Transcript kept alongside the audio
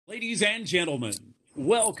Ladies and gentlemen,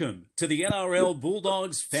 welcome to the NRL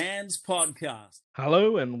Bulldogs Fans Podcast.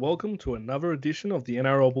 Hello and welcome to another edition of the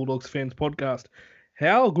NRL Bulldogs Fans Podcast.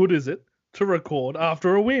 How good is it to record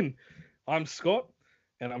after a win? I'm Scott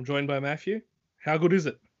and I'm joined by Matthew. How good is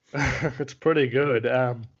it? It's pretty good.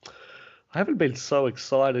 I haven't been so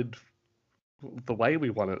excited the way we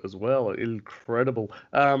won it as well. Incredible.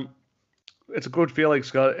 It's a good feeling,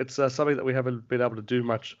 Scott. It's something that we haven't been able to do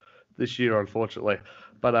much this year, unfortunately.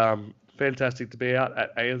 But fantastic to be out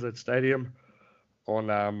at ANZ Stadium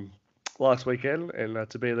on last weekend and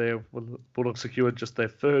to be there when the Bulldogs secured just their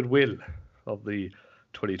third win of the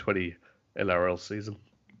 2020 NRL season.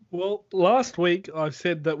 Well, last week I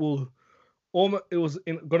said that it was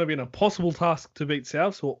going to be an impossible task to beat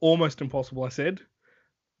Souths, or almost impossible, I said.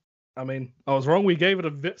 I mean, I was wrong. We gave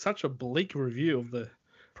it such a bleak review of the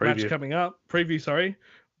match coming up. Preview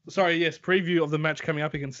of the match coming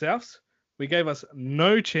up against Souths. We gave us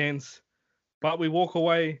no chance, but we walk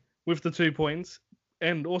away with the 2 points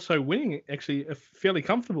and also winning, actually, fairly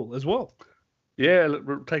comfortable as well. Yeah,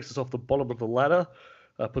 it takes us off the bottom of the ladder,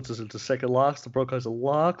 puts us into second last. The Broncos are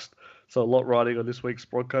last, so a lot riding on this week's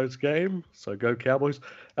Broncos game. So go Cowboys.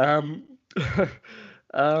 Yeah,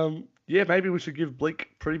 maybe we should give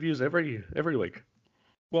bleak previews every week.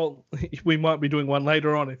 Well, we might be doing one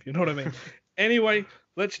later on, if you know what I mean. Anyway,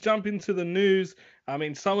 let's jump into the news. I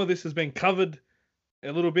mean, some of this has been covered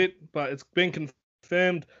a little bit, but it's been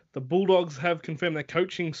confirmed. The Bulldogs have confirmed their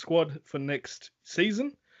coaching squad for next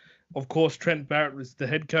season. Of course, Trent Barrett is the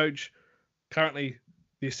head coach, currently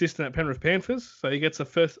the assistant at Penrith Panthers. So he gets a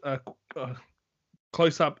first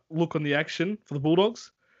close-up look on the action for the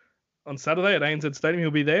Bulldogs on Saturday at ANZ Stadium.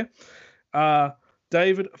 He'll be there.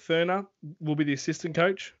 David Furner will be the assistant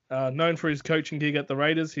coach, known for his coaching gig at the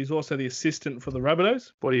Raiders. He's also the assistant for the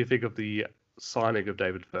Rabbitohs. What do you think of the signing of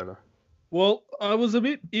David Furner? Well, I was a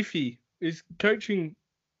bit iffy. His coaching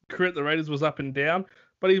career at the Raiders was up and down,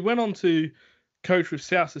 but he went on to coach with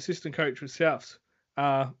Souths, assistant coach with Souths,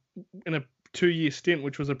 in a 2-year stint,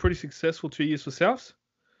 which was a pretty successful 2 years for Souths,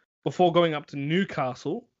 before going up to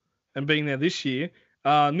Newcastle and being there this year.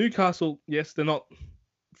 Newcastle, yes, they're not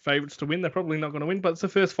favourites to win. They're probably not going to win, but it's the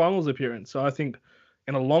first finals appearance. So I think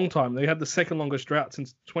in a long time, they had the second longest drought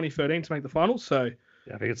since 2013 to make the finals. So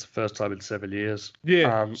yeah, I think it's the first time in 7 years.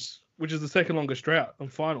 Yeah, which is the second longest drought on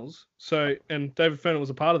finals. So, and David Furner was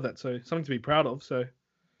a part of that. So something to be proud of. So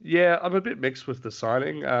yeah, I'm a bit mixed with the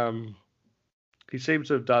signing. He seems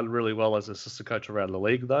to have done really well as assistant coach around the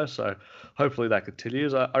league, though. So hopefully that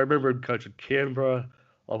continues. I remember him coaching Canberra.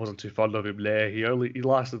 I wasn't too fond of him there. He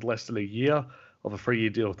lasted less than a year of a 3-year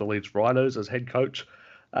deal with the Leeds Rhinos as head coach,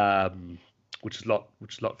 which is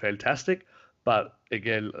not fantastic. But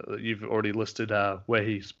again, you've already listed where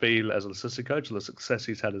he's been as an assistant coach and the success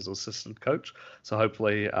he's had as an assistant coach. So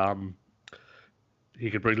hopefully he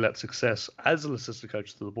can bring that success as an assistant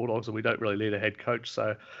coach to the Bulldogs, and we don't really need a head coach.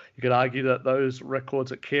 So you could argue that those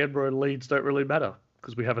records at Canberra and Leeds don't really matter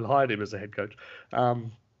because we haven't hired him as a head coach.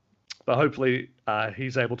 But hopefully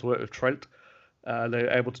he's able to work with Trent.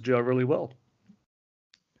 They're able to gel really well.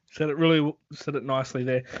 Said it nicely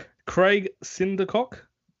there. Craig Sindercock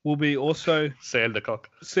will be also Sandercock.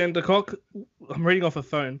 I'm reading off a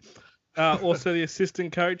phone. Also the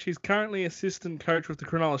assistant coach. He's currently assistant coach with the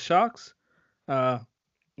Cronulla Sharks.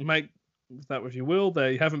 Make that if you will.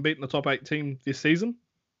 They haven't beaten the top 8 team this season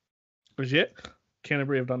as yet.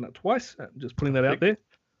 Canterbury have done that twice. Just putting that out there.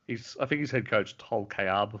 I think he's head coach Hull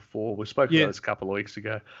KR before. We spoke about this a couple of weeks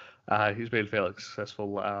ago. He's been fairly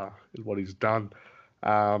successful in what he's done.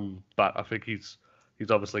 But I think he's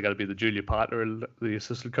obviously going to be the junior partner in the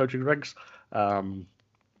assistant coaching ranks. So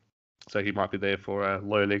he might be there for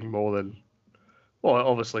learning more than, well,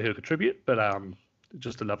 obviously he'll contribute, but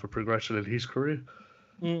just another progression in his career.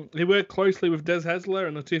 He worked closely with Des Hasler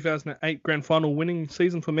in the 2008 grand final winning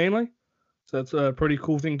season for Manly. So that's a pretty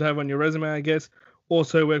cool thing to have on your resume, I guess.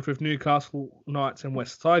 Also worked with Newcastle Knights and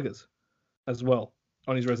West Tigers as well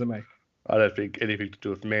on his resume. I don't think anything to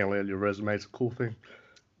do with Manly on your resume is a cool thing.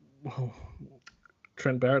 Oh,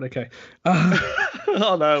 Trent Barrett, okay.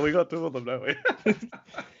 Oh no, we got 2 of them, don't we?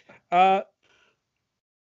 A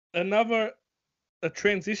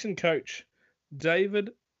transition coach,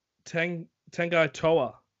 David Tangai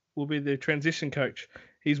Toa, will be the transition coach.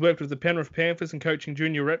 He's worked with the Penrith Panthers and coaching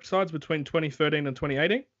junior rep sides between 2013 and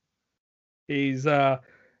 2018. He's the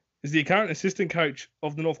current assistant coach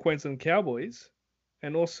of the North Queensland Cowboys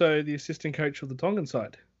and also the assistant coach of the Tongan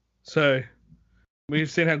side. So we've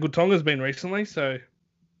seen how good Tonga's been recently. So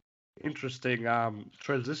interesting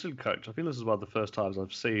transition coach. I think this is one of the first times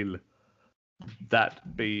I've seen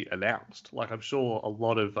that be announced. Like, I'm sure a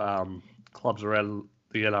lot of clubs around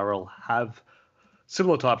the NRL have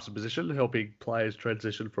similar types of position, helping players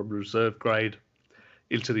transition from reserve grade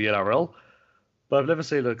into the NRL. But I've never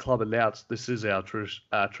seen a club announce this is our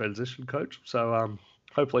transition coach. So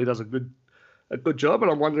hopefully he does a good job.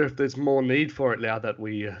 And I wonder if there's more need for it now that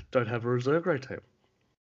we don't have a reserve grade team.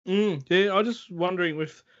 Yeah, I'm just wondering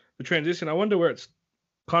with the transition, I wonder where it's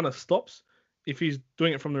kind of stops. If he's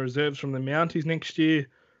doing it from the reserves from the Mounties next year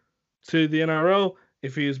to the NRL,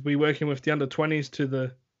 if he's be working with the under-20s to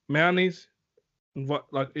the Mounties,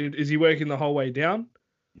 is he working the whole way down?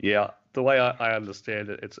 Yeah, the way I understand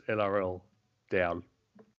it, it's NRL down.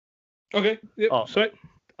 Okay, yep, sweet.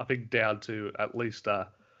 I think down to at least, the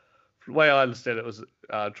way I understand it was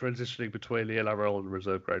transitioning between the NRL and the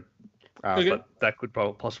reserve grade. Okay. But that could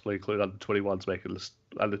possibly include under-21s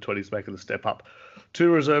under-20s making the step up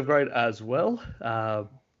to reserve grade as well.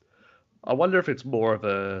 I wonder if it's more of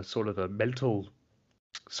a sort of a mental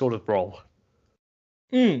sort of role.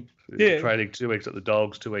 Yeah. Training 2 weeks at the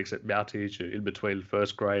Dogs, 2 weeks at Mounties, you're in between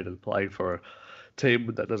first grade and playing for a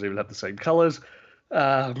team that doesn't even have the same colours.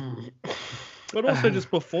 But also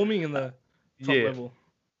just performing in the top level.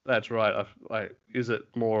 That's right. Is it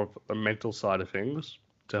more of a mental side of things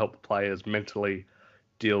to help the players mentally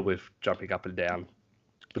deal with jumping up and down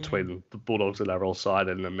between the Bulldogs and NRL side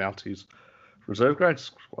and the Mounties reserve grade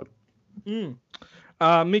squad?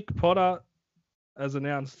 Mick Potter, as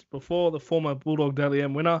announced before, the former Bulldog Dally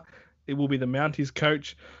M winner, it will be the Mounties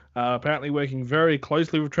coach. Apparently working very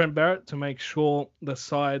closely with Trent Barrett to make sure the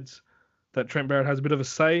sides that Trent Barrett has a bit of a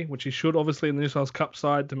say, which he should obviously in the New South Wales Cup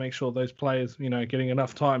side, to make sure those players, getting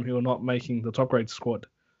enough time who are not making the top grade squad.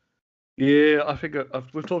 Yeah, I think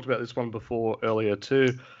we've talked about this one before earlier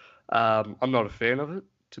too. I'm not a fan of it,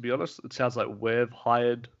 to be honest. It sounds like we've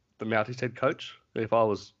hired the Mounties head coach. If I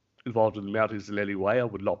was involved in the Mounties in any way, I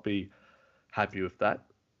would not be happy with that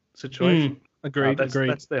situation. Agreed.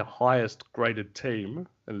 That's their highest graded team,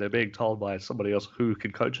 and they're being told by somebody else who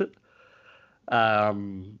can coach it.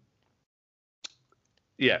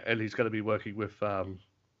 Yeah, and he's going to be working with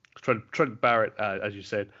Trent Barrett, as you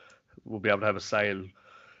said, will be able to have a say in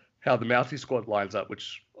how the Mounties squad lines up,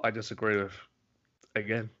 which I disagree with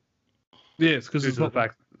again. Yes, because it's the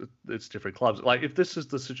fact that it's different clubs. Like, if this is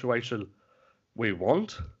the situation we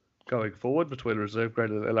want going forward between reserve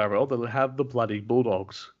grade and NRL, then have the bloody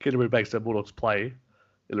Bulldogs, Canterbury Bankstown Bulldogs, play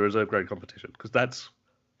in the reserve grade competition, because that's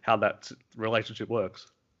how that relationship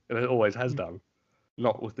works, and it always has done.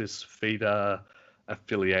 Not with this feeder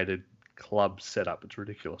affiliated club setup. It's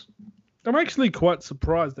ridiculous. I'm actually quite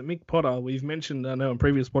surprised that Mick Potter, we've mentioned, I know in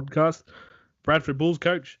previous podcasts, Bradford Bulls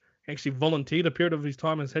coach, actually volunteered a period of his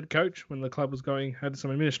time as head coach when the club was had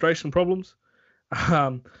some administration problems.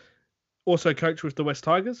 Also coached with the West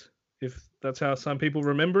Tigers, if that's how some people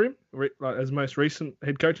remember him, as most recent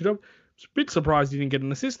head coaching job. I was a bit surprised he didn't get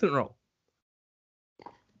an assistant role.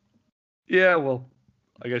 Yeah, well,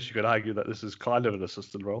 I guess you could argue that this is kind of an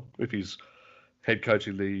assistant role if he's head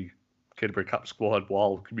coaching the Canterbury Cup squad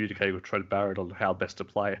while communicating with Trent Barrett on how best to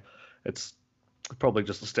play. It's probably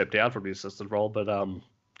just a step down from the assistant role, but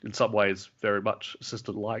in some ways very much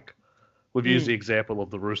assistant-like. We've used the example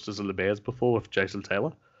of the Roosters and the Bears before with Jason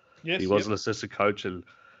Taylor. Yes, he was an assistant coach, and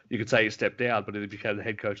you could say he stepped down, but he became the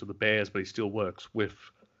head coach of the Bears, but he still works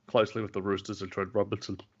closely with the Roosters and Trent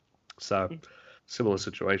Robinson. So, similar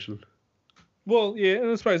situation. Well, yeah,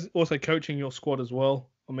 and I suppose also coaching your squad as well.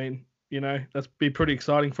 I mean, that's be pretty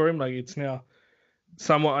exciting for him. Like, it's now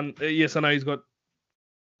somewhat. Yes, I know he's got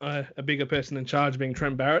a bigger person in charge, being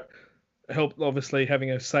Trent Barrett. Help obviously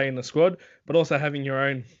having a say in the squad, but also having your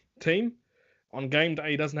own team. On game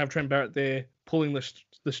day, he doesn't have Trent Barrett there pulling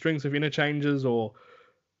the strings of interchanges or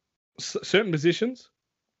certain positions.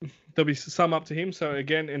 There'll be some up to him. So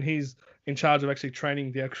again, and he's in charge of actually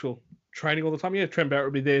training the actual training all the time. Yeah, Trent Barrett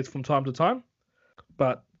will be there from time to time,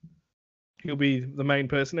 but he'll be the main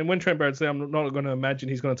person. And when Trent Barrett's there, I'm not going to imagine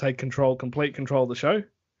he's going to take complete control of the show.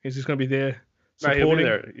 He's just going to be there supporting.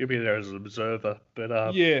 No, he'll be there as an observer.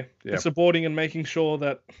 But yeah, supporting and making sure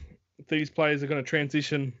that these players are going to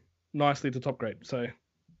transition nicely to top grade. So,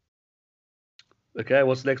 okay,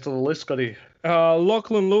 what's next on the list, Scotty?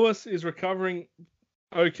 Lachlan Lewis is recovering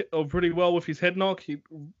pretty well with his head knock. He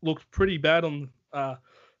looked pretty bad on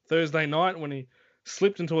Thursday night when he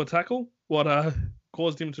slipped into a tackle. What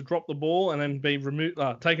caused him to drop the ball and then be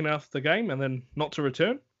taken out of the game and then not to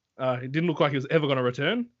return. It didn't look like he was ever going to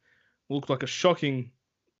return. It looked like a shocking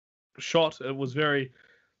shot. It was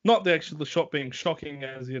not the shot being shocking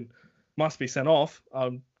as in must be sent off,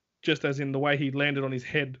 just as in the way he landed on his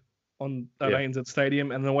head on that ANZ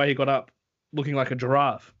Stadium and the way he got up looking like a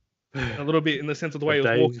giraffe. A little bit in the sense of the way he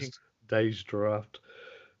was walking. Dazed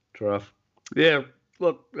giraffe. Yeah,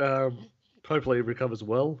 look, hopefully he recovers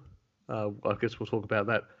well. I guess we'll talk about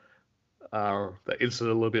that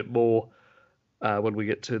incident a little bit more when we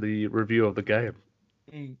get to the review of the game.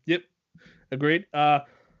 Yep, agreed.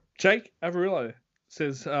 Jake Averillo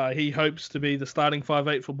says he hopes to be the starting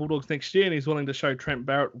 5'8" for Bulldogs next year, and he's willing to show Trent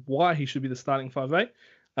Barrett why he should be the starting 5'8".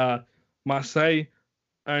 Marseille,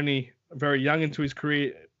 only very young into his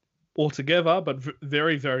career altogether, but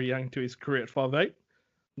very, very young to his career at 5'8".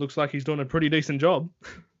 Looks like he's doing a pretty decent job.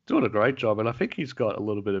 Doing a great job, and I think he's got a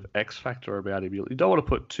little bit of X factor about him. You don't want to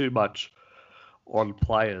put too much on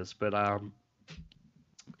players, but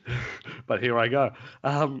but here I go.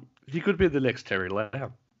 He could be the next Terry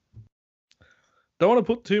Lamb. Don't want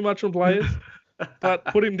to put too much on players, but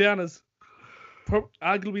put him down as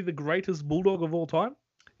arguably the greatest Bulldog of all time.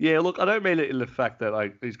 Yeah, look, I don't mean it in the fact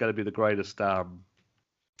that he's going to be the greatest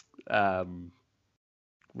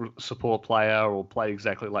support player or play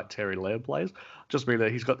exactly like Terry Lamb plays. Just mean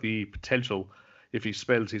that he's got the potential, if he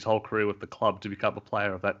spends his whole career with the club, to become a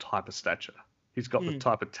player of that type of stature. He's got the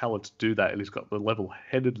type of talent to do that, and he's got the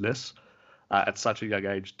level-headedness at such a young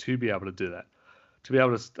age to be able to do that. To be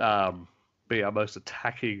able to be our most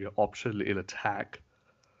attacking option in attack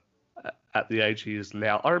at the age he is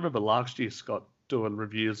now. I remember last year Scott doing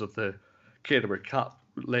reviews of the Canterbury Cup,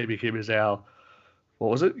 naming him as our,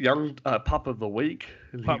 what was it, young pup of the week.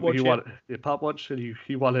 And Pup Watch, won it, Pup Watch, and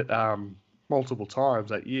he won it multiple times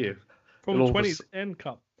that year. From the 20s and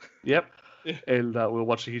Cup. Yep. Yeah. And we were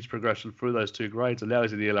watching his progression through those two grades, and now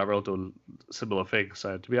he's in the NRL doing similar things.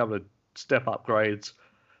 So to be able to step up grades,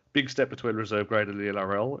 big step between reserve grade and the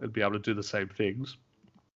NRL, and be able to do the same things,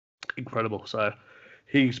 incredible. So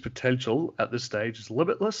his potential at this stage is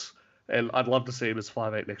limitless, and I'd love to see him as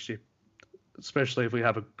 5'8" next year, especially if we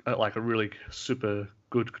have a really super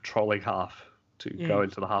good controlling half to go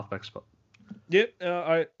into the halfback spot. Yep,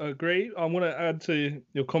 I agree. I'm going to add to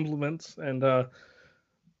your compliments and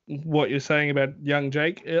what you're saying about young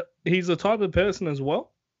Jake. He's the type of person as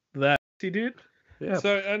well that he did. Yeah.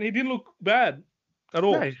 So, and he didn't look bad at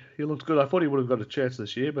all. Yeah, he looked good. I thought he would have got a chance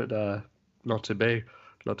this year, but not to be.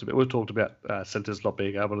 Not to be. We've talked about centres not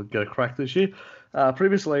being able to get a crack this year.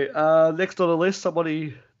 Previously, next on the list,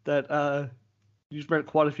 somebody that you've met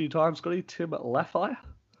quite a few times, Scotty, Tim Lafayette.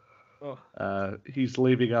 Oh. He's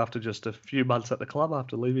leaving after just a few months at the club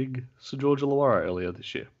after leaving St George Illawarra earlier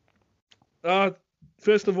this year.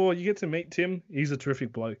 First of all, you get to meet Tim. He's a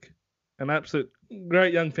terrific bloke. An absolute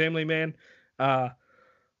great young family man.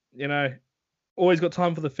 Always got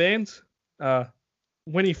time for the fans.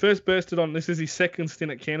 When he first bursted on, this is his second stint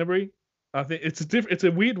at Canterbury. I think it's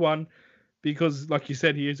a weird one because, like you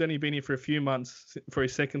said, he has only been here for a few months for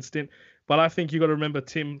his second stint. But I think you got to remember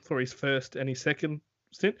Tim for his first and his second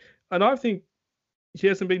stint. And I think he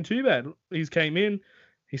hasn't been too bad. He's came in,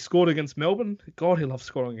 he scored against Melbourne. God, he loves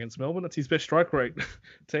scoring against Melbourne. It's his best strike rate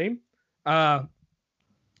team.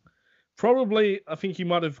 Probably, I think he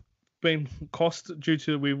might have been cost due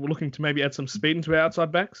to we were looking to maybe add some speed into our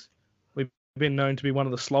outside backs. We've been known to be one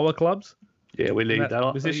of the slower clubs. Yeah, we need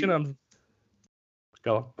that position.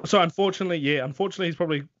 Go on. So unfortunately, he's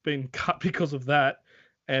probably been cut because of that,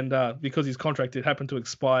 and because his contract did happen to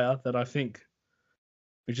expire. That I think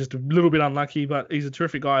was just a little bit unlucky. But he's a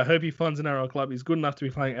terrific guy. I hope he finds an NRL club. He's good enough to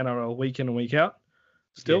be playing NRL week in and week out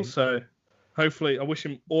still. Yeah. So hopefully, I wish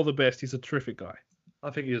him all the best. He's a terrific guy. I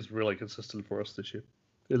think he is really consistent for us this year.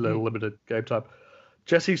 A little limited game time.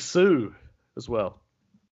 Jesse Sue as well.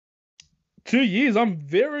 2 years. I'm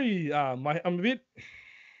very. I'm a bit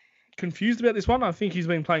confused about this one. I think he's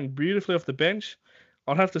been playing beautifully off the bench.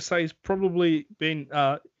 I'd have to say he's probably been.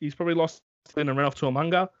 He's probably lost and ran off to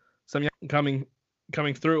Amunga. Some young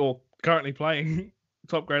coming through or currently playing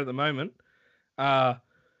top grade at the moment.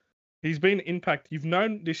 He's been impact. You've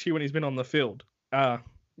known this year when he's been on the field.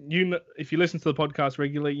 If you listen to the podcast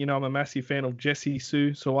regularly, I'm a massive fan of Jesse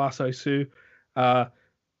Sue, Sawaso Sue.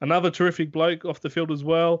 Another terrific bloke off the field as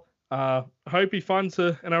well. I hope he finds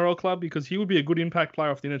an NRL club because he would be a good impact player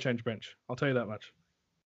off the interchange bench. I'll tell you that much.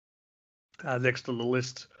 Next on the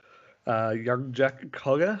list, young Jack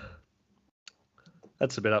Cogger.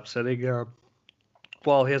 That's a bit upsetting.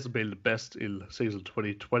 While he hasn't been the best in season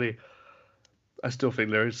 2020, I still think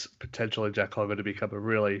there is potential in Jack Cogger to become a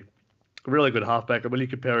really good halfback. And when you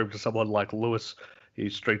compare him to someone like Lewis,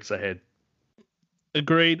 he's streets ahead.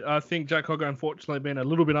 Agreed. I think Jack Cogger, unfortunately, been a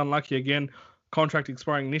little bit unlucky again. Contract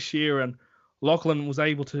expiring this year, and Lachlan was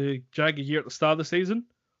able to jag a year at the start of the season.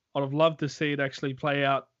 I'd have loved to see it actually play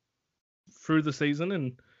out through the season,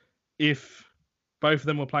 and if both of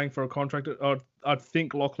them were playing for a contract, I'd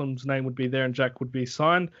think Lachlan's name would be there and Jack would be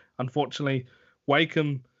signed. Unfortunately,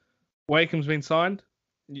 Wakeham's been signed.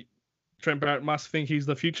 Trent Barrett must think he's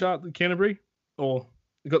the future at Canterbury, or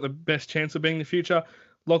got the best chance of being the future.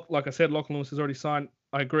 Like I said, Lachlan Lewis has already signed.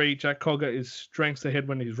 I agree. Jack Cogger is strengths ahead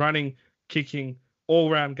when he's running, kicking,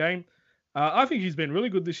 all-round game. I think he's been really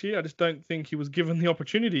good this year. I just don't think he was given the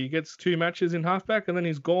opportunity. He gets 2 matches in halfback, and then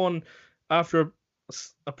he's gone after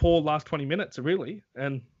a poor last 20 minutes, really.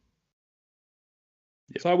 And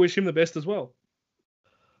so I wish him the best as well.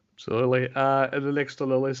 Absolutely. And the next on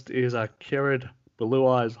the list is Kieran Blue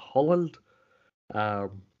Eyes Holland.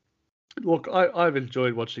 Look, I've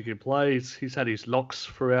enjoyed watching him play. He's had his knocks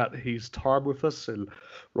throughout his time with us, and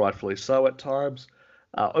rightfully so at times.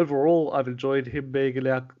 Overall, I've enjoyed him being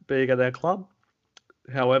at our club.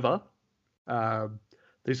 However,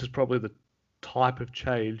 this is probably the type of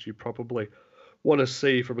change you probably want to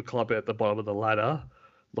see from a club at the bottom of the ladder,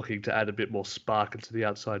 looking to add a bit more spark into the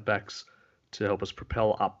outside backs to help us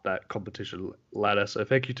propel up that competition ladder. So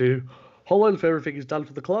thank you to Holland for everything he's done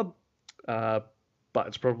for the club, but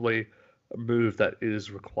it's probably a move that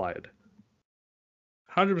is required.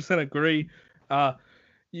 100% agree. I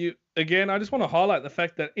just want to highlight the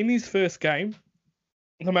fact that in his first game,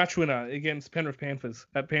 the match winner against Penrith Panthers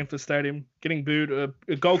at Panthers Stadium, getting booed,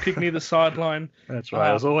 a goal kick near the sideline. That's right.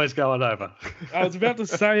 I was always going over. I was about to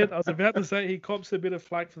say it. He cops a bit of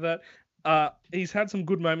flack for that. He's had some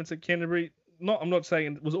good moments at Canterbury. I'm not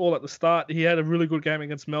saying it was all at the start. He had a really good game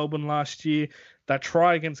against Melbourne last year. That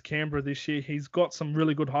try against Canberra this year, he's got some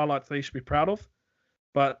really good highlights that he should be proud of.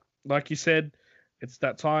 But like you said, it's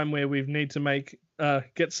that time where we need to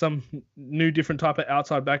get some new different type of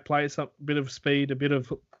outside back play, a bit of speed, a bit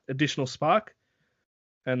of additional spark.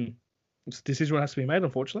 And it's a decision that has to be made,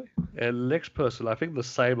 unfortunately. And next person, I think the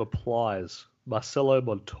same applies. Marcelo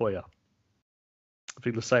Montoya. I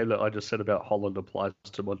think the same that I just said about Holland applies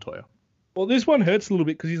to Montoya. Well, this one hurts a little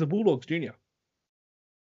bit because he's a Bulldogs junior.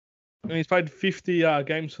 And he's played 50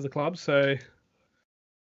 games for the club. So,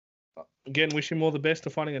 again, wish him all the best to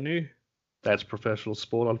finding a new. That's professional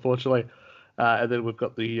sport, unfortunately. And then we've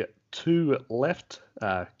got the two left.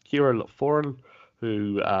 Kieran Foran,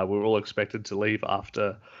 who we're all expected to leave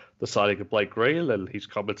after the signing of Blake Green and his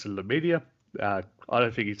comments in the media. I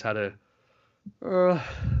don't think he's had we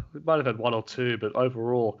might have had one or two, but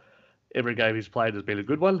overall, every game he's played has been a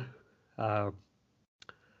good one. And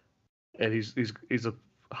he's a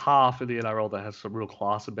half in the NRL that has some real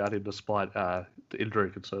class about him despite the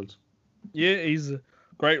injury concerns. Yeah, he's a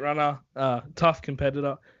great runner, tough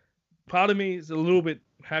competitor. Part of me is a little bit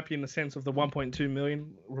happy in the sense of the 1.2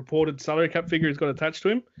 million reported salary cap figure he's got attached to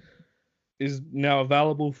him is now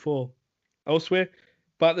available for elsewhere.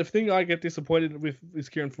 But the thing I get disappointed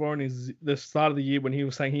with Kieran Foran is the start of the year when he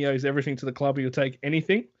was saying he owes everything to the club, he'll take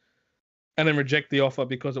anything, and then reject the offer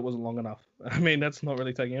because it wasn't long enough. I mean, that's not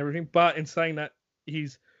really taking everything. But in saying that,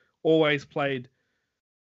 he's always played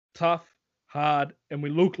tough, hard, and we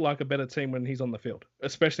look like a better team when he's on the field,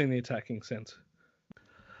 especially in the attacking sense.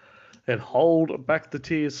 And hold back the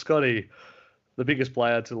tears, Scotty. The biggest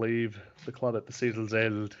player to leave the club at the season's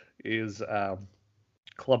end is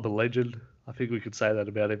club legend. I think we could say that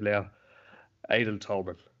about him now. Aiden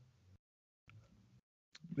Tolman.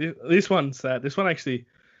 This one's sad. This one actually,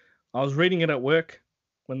 I was reading it at work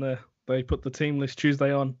when they put the team list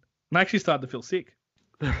Tuesday on, and I actually started to feel sick.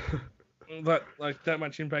 But like that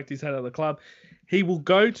much impact he's had at the club. He will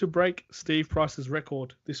go to break Steve Price's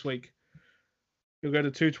record this week. He'll go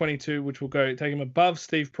to 222, which will take him above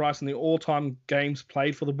Steve Price in the all-time games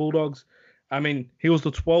played for the Bulldogs. I mean, he was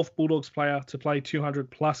the 12th Bulldogs player to play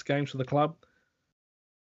 200-plus games for the club.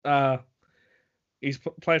 He's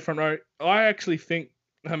played front row. I actually think,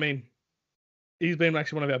 he's been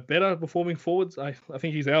actually one of our better performing forwards. I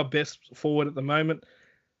think he's our best forward at the moment.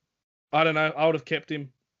 I don't know. I would have kept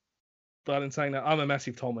him. But in saying that, I'm a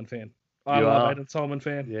massive Tolman fan. I love Aiden Tolman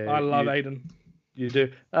fan. Yeah, I love Aiden. You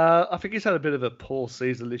do. I think he's had a bit of a poor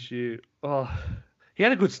season this year. Oh, he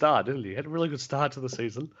had a good start, didn't he? He had a really good start to the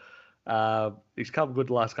season. He's come good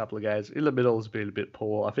the last couple of games. In the middle, has been a bit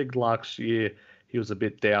poor. I think last year he was a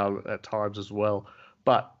bit down at times as well.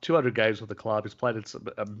 But 200 games with the club. He's played in some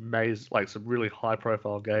some really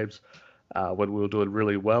high-profile games when we were doing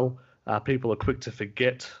really well. People are quick to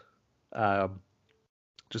forget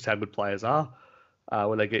just how good players are.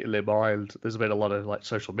 When they get in their mind, there's been a lot of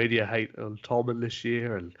social media hate on Tolman this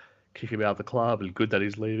year and kick him out of the club and good that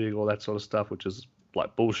he's leaving, all that sort of stuff, which is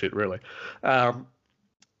bullshit, really.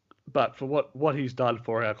 But for what he's done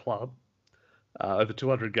for our club, over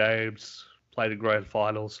 200 games, played in grand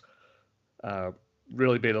finals,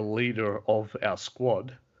 really been a leader of our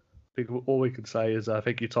squad. I think all we can say is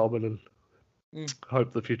thank you, Tolman, and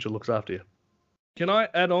hope the future looks after you. Can I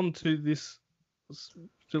add on to this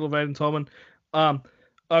still of Aiden Tolman?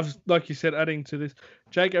 like you said, adding to this,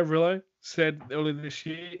 Jake Averillo said earlier this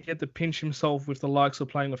year he had to pinch himself with the likes of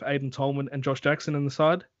playing with Aiden Tolman and Josh Jackson in the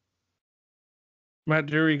side. Matt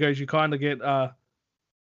Drury goes, you kind of get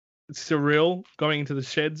it's surreal going into the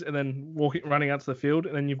sheds and then running out to the field,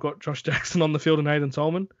 and then you've got Josh Jackson on the field and Aiden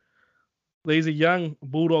Tolman. These are young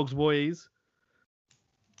Bulldogs boys,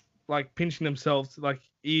 like pinching themselves. Like,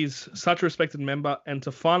 he's such a respected member, and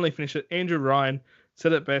to finally finish it, Andrew Ryan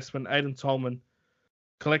said it best when Aiden Tolman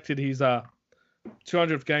collected his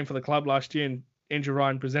 200th game for the club last year, and Andrew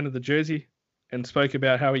Ryan presented the jersey and spoke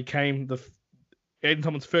about how he came. Aiden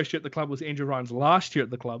Tolman's first year at the club was Andrew Ryan's last year at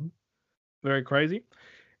the club. Very crazy.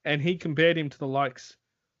 And he compared him to the likes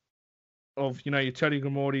of, your Tony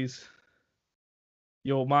Gramortis,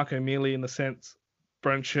 your Marco Mealy in the sense,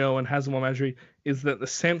 Brent Shell and Hazem Majri, is that the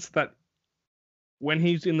sense that when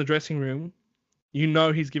he's in the dressing room,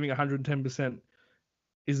 he's giving 110%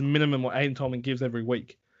 is minimum what Aiden Tolman gives every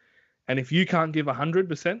week. And if you can't give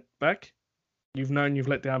 100% back, you've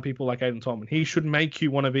let down people like Aiden Tolman. He should make you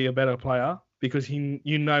want to be a better player, because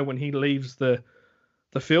when he leaves the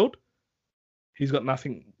field, he's got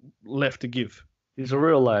nothing left to give. He's a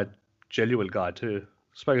real genuine guy too.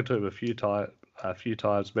 Spoken to him a few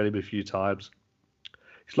times, met him a few times.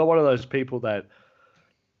 He's not one of those people that,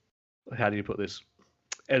 how do you put this,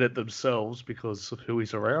 edit themselves because of who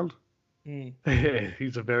he's around.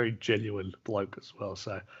 He's a very genuine bloke as well.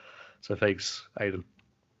 So thanks, Aiden.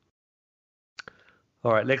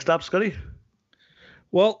 All right, next up, Scotty.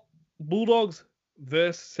 Well, Bulldogs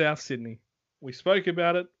versus South Sydney. We spoke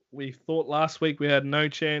about it. We thought last week we had no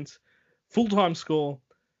chance. Full-time score,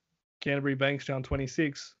 Canterbury Bankstown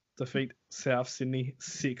 26, defeat South Sydney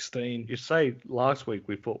 16. You say last week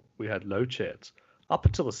we thought we had no chance. Up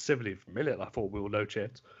until the 70th minute, I thought we were no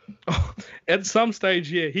chance. At some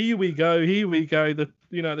stage, yeah. Here we go.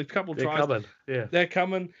 The couple of They're tries. coming. Yeah. They're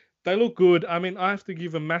coming. They look good. I mean, I have to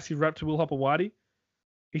give a massive rap to Will Hopper-Whitey.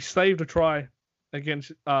 He saved a try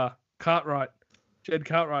against Cartwright, Jed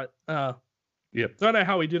Cartwright. Yep. Don't know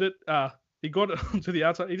how he did it. He got it to the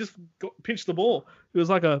outside. He just pinched the ball. It was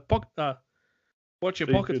like a pocket. Watch your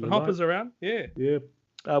pockets when Hopper's around. Yeah. Yeah.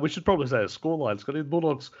 We should probably say a scoreline, Scotty. The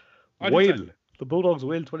Bulldogs win. The Bulldogs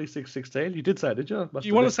win 26-16. You did say it, did you?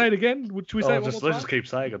 You want to say it again? Should we say it one more time? Let's just keep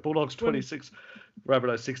saying it. Bulldogs 26,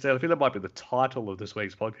 Rabbitohs 16. I think that might be the title of this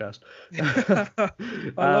week's podcast. I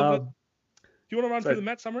love it. Do you want to run through the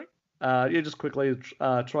match summary? Just quickly.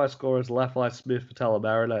 Try scorers Lafai Smith, Vitala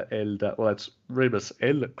Mariner, and that's Remus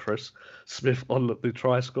and Chris Smith on the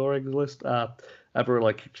try scoring list.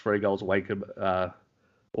 Averillo kicked 3 goals. Wakeham,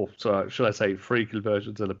 or sorry, should I say 3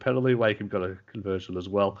 conversions and a penalty. Wakeham got a conversion as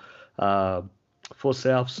well. For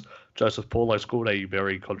Souths, Joseph Paulo scored a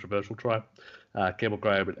very controversial try. Campbell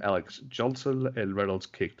Graham and Alex Johnson, and Reynolds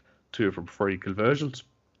kicked 2 from 3 conversions.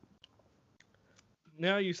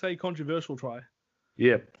 Now you say controversial try.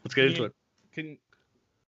 Yeah, let's get into it. Can you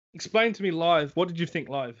explain to me live, what did you think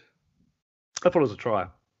live? I thought it was a try.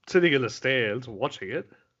 Sitting in the stands watching it,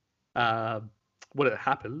 when it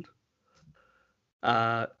happened,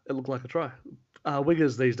 it looked like a try.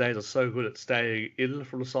 Wingers these days are so good at staying in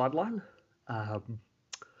from the sideline.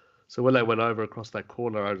 So when they went over across that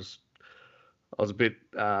corner, I was a bit,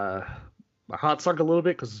 my heart sunk a little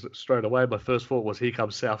bit, because straight away my first thought was, here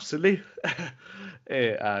comes South Sydney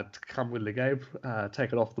to come win the game,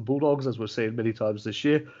 take it off the Bulldogs, as we've seen many times this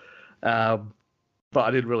year. But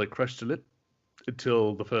I didn't really question it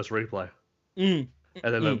until the first replay. And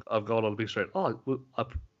then I've gone on the big screen,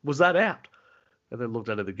 was that out? And then looked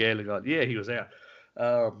at it again and gone, yeah, he was out.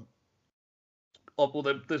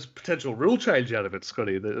 There's potential rule change out of it,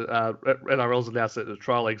 Scotty. The NRL's announced that they're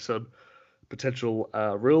trialling some potential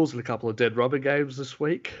rules in a couple of dead rubber games this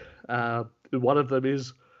week. One of them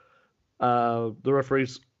is the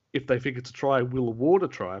referees, if they think it's a try, will award a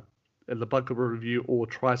try, and the bunker will review all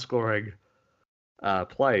try scoring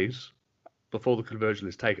plays before the conversion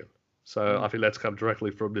is taken. So I think that's come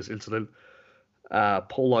directly from this incident.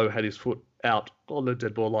 Paulo had his foot out on the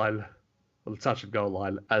dead ball line, on the touch and goal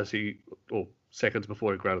line, seconds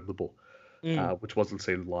before he grounded the ball, which wasn't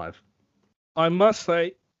seen live. I must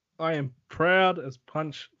say, I am proud as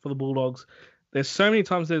punch for the Bulldogs. There's so many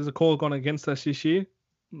times there's a call gone against us this year.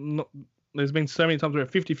 There's been so many times where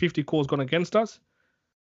 50-50 calls gone against us,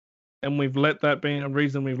 and we've let that be a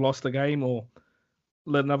reason we've lost the game or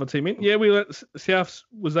let another team in. Yeah, South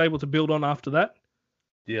was able to build on after that.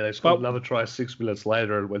 Yeah, they scored another try 6 minutes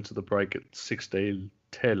later and went to the break at 16-10,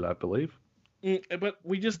 I believe. But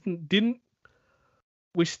we just didn't.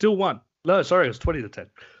 We still won. No, sorry, it was 20-10.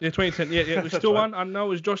 Yeah, 20-10. Yeah, we still won. I know it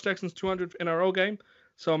was Josh Jackson's 200th NRL game,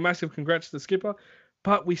 so a massive congrats to the skipper.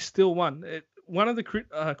 But we still won. one of the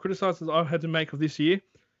criticisms I've had to make of this year,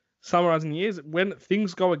 summarising the years, when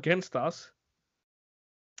things go against us,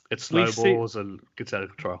 it snowballs and gets out of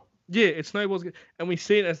control. Yeah, it snowballs, and we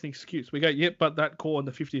see it as an excuse. We go, yep, but that call in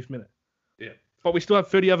the 50th minute. Yeah. But we still have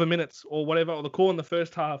 30 other minutes or whatever, or the call in the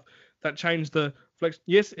first half that changed the flex.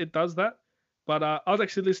 Yes, it does that. But I was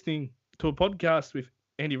actually listening to a podcast with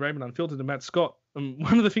Andy Raymond Unfiltered and Matt Scott. And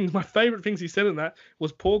one of the things, my favourite things he said in that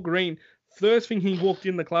was Paul Green, first thing he walked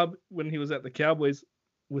in the club when he was at the Cowboys,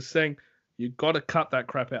 was saying, you got to cut that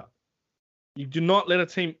crap out. You do not let a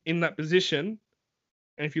team in that position,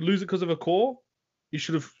 and if you lose it because of a call, you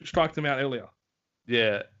should have struck them out earlier.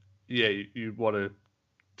 Yeah, you want to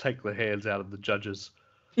take the hands out of the judges,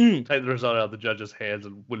 take the result out of the judges' hands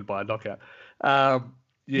and win by a knockout. That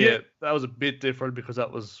was a bit different because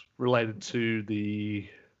that was related to the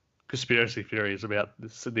conspiracy theories about the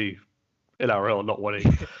Sydney NRL not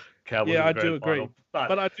wanting Cowboys. Yeah, in I the do grand agree, final.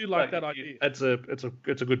 but I do like that idea. It's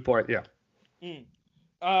a good point. Yeah.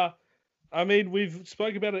 I mean, we've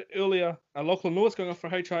spoke about it earlier. Lachlan Lewis going off for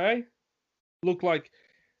HIA looked like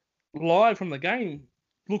live from the game.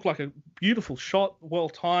 Looked like a beautiful shot, well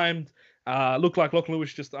timed. Looked like Lachlan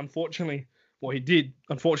Lewis just unfortunately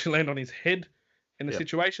land on his head in the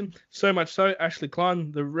situation. So much so, Ashley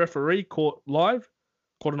Klein, the referee, caught a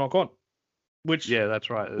knock on. That's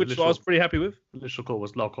right. Which I was pretty happy with. Initial call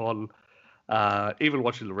was knock on. Even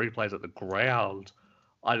watching the replays at the ground,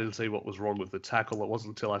 I didn't see what was wrong with the tackle. It wasn't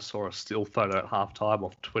until I saw a still photo at halftime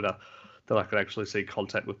off Twitter that I could actually see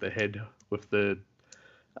contact with the head, with the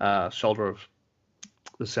shoulder of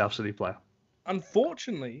the South Sydney player.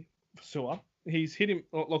 Unfortunately, for Sewer, he's hit him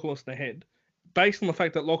Lachlan Lewis in the head, based on the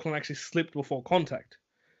fact that Lachlan actually slipped before contact.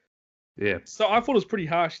 Yeah. So I thought it was pretty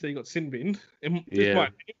harsh that he got sin binned.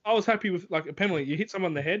 I was happy with a penalty. You hit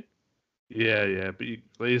someone in the head. Yeah. But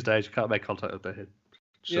these days you can't make contact with their head.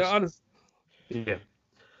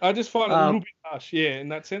 I just find it a little bit harsh, in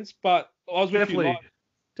that sense. But I was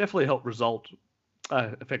definitely helped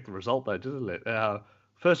affect the result though, didn't it?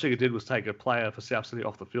 First thing it did was take a player for South Sydney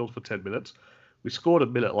off the field for 10 minutes. We scored a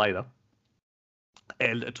minute later,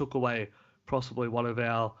 and it took away possibly one of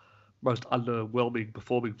our most underwhelming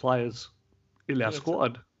performing players in our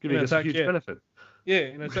squad, giving us a huge benefit.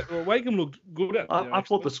 Yeah, Wakeham looked good at it. I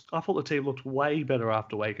thought the team looked way better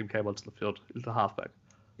after Wakeham came onto the field into halfback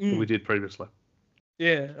than we did previously.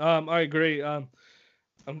 Yeah, I agree. I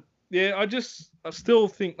still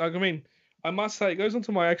think, I must say, it goes on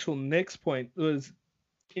to my actual next point, was,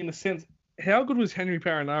 in a sense, how good was Henry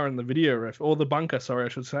Paranara in the video ref, or the bunker, sorry, I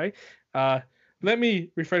should say. Let me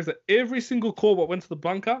rephrase that. Every single call that went to the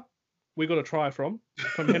bunker, we got a try from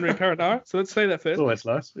Henry Paranara. So let's say that first. Oh, that's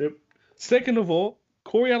nice. Yep. Second of all,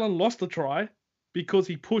 Corey Allen lost the try because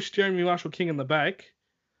he pushed Jeremy Marshall-King in the back.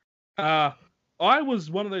 I was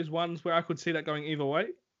one of those ones where I could see that going either way.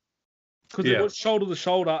 Because it was shoulder to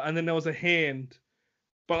shoulder, and then there was a hand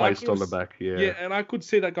placed on the back. Yeah. Yeah, and I could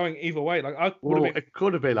see that going either way. It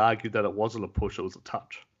could have been argued that it wasn't a push; it was a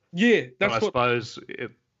touch. Yeah, I suppose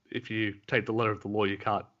if you take the letter of the law, you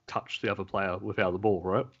can't touch the other player without the ball,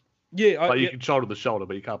 right? Yeah, but you can shoulder to shoulder,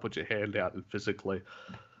 but you can't put your hand out and physically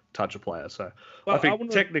touch a player. So I think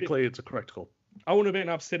technically it's a correct call. I wouldn't have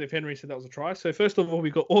been upset if Henry said that was a try. So first of all, we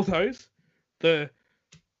got all those. The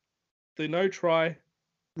no try,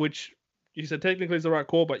 which you said technically is the right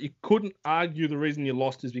call, but you couldn't argue the reason you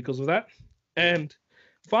lost is because of that. And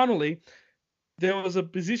finally, there was a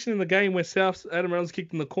position in the game where South's Adam Reynolds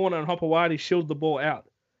kicked in the corner and Hopper Whitey shielded the ball out.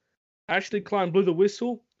 Ashley Klein blew the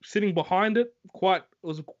whistle, sitting behind it. It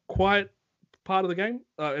was a quiet part of the game,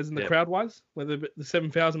 as in the crowd-wise, where the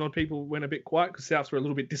 7,000 odd people went a bit quiet because Souths were a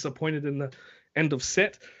little bit disappointed in the end of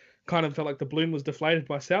set. Kind of felt like the balloon was deflated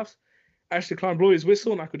by Souths. Ashley Klein blew his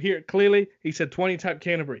whistle, and I could hear it clearly. He said 20 tap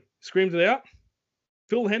Canterbury. Screamed it out.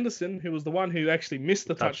 Phil Henderson, who was the one who actually missed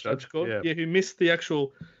the touch, who missed the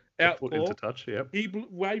actual out ball. Into touch, yeah. He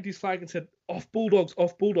waved his flag and said, off Bulldogs,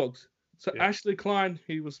 off Bulldogs. So Ashley Klein,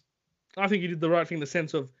 I think he did the right thing in the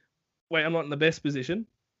sense of, wait, I'm not in the best position.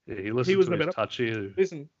 Yeah, he listened to his touch here.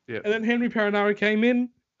 Listen. Yeah. And then Henry Paranara came in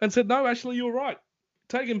and said, no, Ashley, you were right.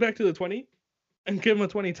 Take him back to the 20 and give him a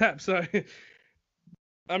 20 tap. So,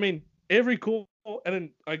 every call, and then,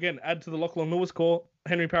 again, add to the Lachlan Lewis call,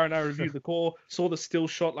 Henry Paranara reviewed the call, saw the still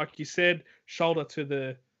shot, like you said, shoulder to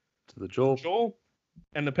the jaw,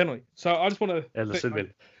 and the penalty. So I just want to... And the sin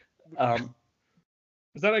bin.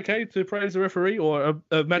 Is that okay to praise the referee or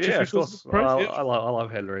a match official's praise? I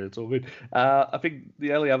love Henry. It's all good. I think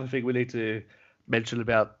the only other thing we need to mention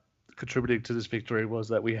about contributing to this victory was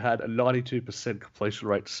that we had a 92% completion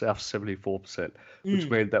rate to South 74%, which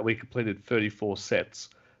meant that we completed 34 sets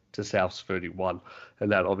to South's 31,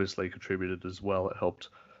 and that obviously contributed as well. It helped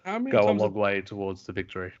How many go a times? long way towards the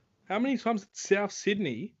victory. How many times did South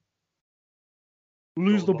Sydney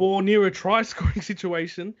lose Oh, the well. ball near a try scoring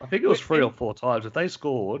situation? I think it was 3 or 4 times. If they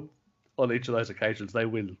scored on each of those occasions, they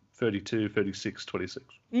win 32, 36, 26.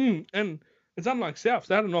 And it's unlike South.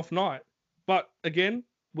 They had an off night. But again,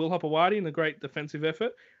 Will Hopewadi in a great defensive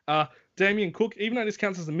effort. Damien Cook, even though this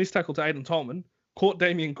counts as a missed tackle to Aiden Tolman, caught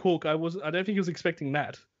Damien Cook. I don't think he was expecting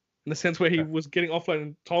that, in the sense where he was getting offloaded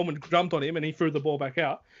and Tolman jumped on him and he threw the ball back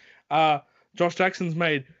out. Josh Jackson's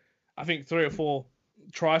made, I think, 3 or 4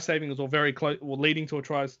 try savings or very close, or leading to a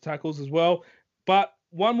try tackles as well. But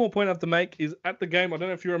one more point I have to make is at the game, I don't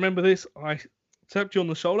know if you remember this, I tapped you on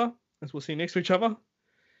the shoulder, as we'll see next to each other,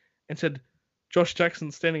 and said, Josh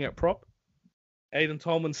Jackson standing at prop, Aiden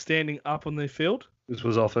Tolman standing up on the field. This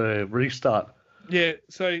was off a restart. Yeah,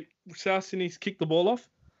 so South Sydney's kicked the ball off.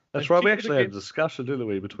 That's They right. We kicked it actually had a again. discussion, didn't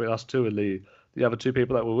we, between us two and the other 2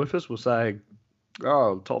 people that were with us were saying,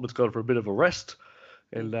 oh, Tolman's gone for a bit of a rest,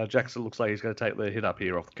 and Jackson looks like he's going to take the hit up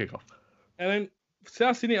here off the kickoff. And then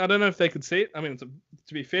South Sydney, I don't know if they could see it. I mean, to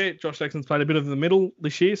be fair, Josh Jackson's played a bit of the middle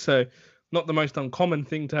this year, so not the most uncommon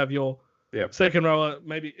thing to have your second rower,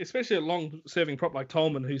 maybe, especially a long-serving prop like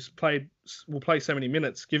Tolman, will play so many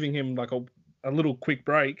minutes, giving him like a little quick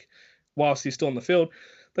break whilst he's still on the field.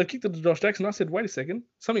 They kicked it to Josh Jackson. I said, wait a second,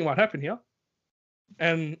 something might happen here.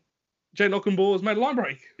 And Jay Knockenball has made a line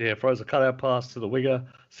break. Yeah, throws a cutout pass to the winger.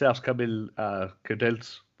 South's come in,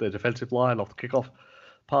 condense the defensive line off the kickoff.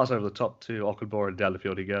 Pass over the top to Ockenborough, and down the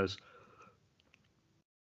field he goes.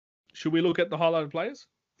 Should we look at the highlighted players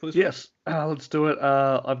for this? Yes, let's do it.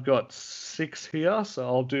 I've got 6 here, so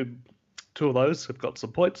I'll do 2 of those. I've got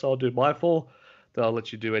some points. I'll do my 4. Then I'll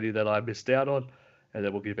let you do any that I missed out on, and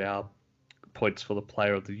then we'll give our points for the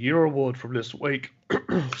Player of the Year award from this week.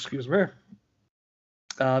 Excuse me.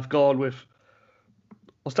 I've gone with.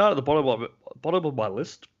 I'll start at the bottom of my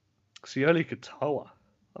list. Sione Katoa.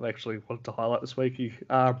 I've actually wanted to highlight this week. He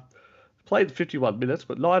played 51 minutes,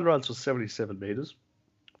 but 9 runs for 77 metres,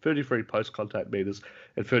 33 post-contact metres,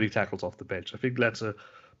 and 30 tackles off the bench. I think that's a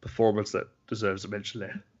performance that deserves a mention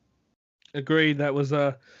there. Agreed. That was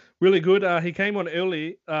really good. He came on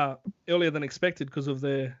earlier than expected because of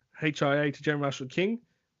the HIA to Jeremy Marshall King,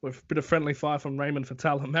 with a bit of friendly fire from Raymond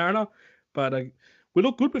Fatal and Mariner. But we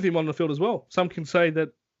look good with him on the field as well. Some can say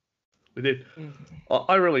that we did.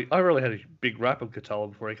 I really had a big rap on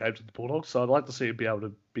Katoa before he came to the Bulldogs, so I'd like to see him be able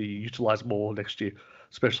to be utilised more next year,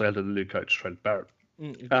 especially under the new coach Trent Barrett.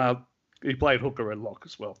 He played hooker and lock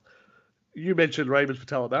as well. You mentioned Raymond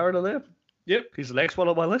Fatal and Mariner there. Yep. He's the next one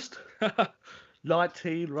on my list.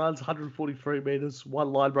 19 runs, 143 metres,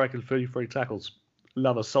 1 line break and 33 tackles.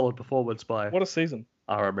 Another solid performance by what a season.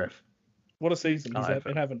 RMF. What a season he's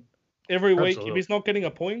been having. Every week, Absolutely. if he's not getting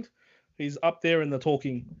a point, he's up there in the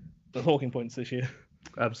talking points this year.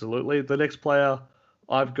 Absolutely. The next player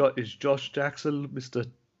I've got is Josh Jackson, Mr.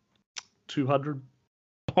 200.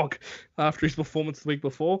 After his performance the week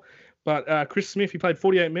before. But Chris Smith, he played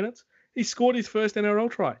 48 minutes. He scored his first NRL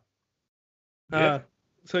try. So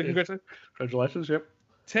Congratulations, yep.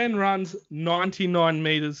 10 runs, 99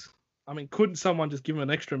 metres. I mean, couldn't someone just give him an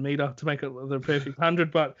extra metre to make it the perfect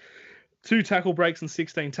 100? But 2 tackle breaks and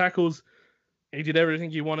 16 tackles. He did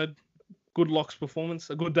everything you wanted. Good locks performance.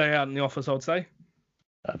 A good day out in the office, I would say.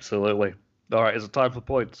 Absolutely. All right, is it time for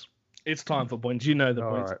points? It's time for points. You know the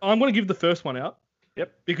All points. right. I'm going to give the first one out.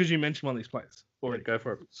 Yep. Because you mentioned one of these players already. Go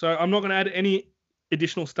for it. So I'm not going to add any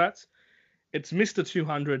additional stats. It's Mr.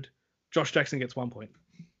 200. Josh Jackson gets 1 point.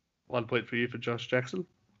 1 point for you for Josh Jackson.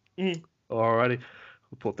 Mm. Alrighty.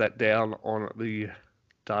 We'll put that down on the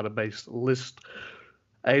database list.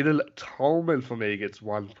 Aiden Tolman for me gets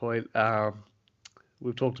 1 point.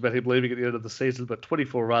 We've talked about him leaving at the end of the season, but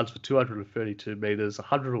 24 runs for 232 metres,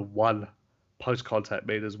 101 post-contact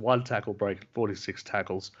metres, 1 tackle break, and 46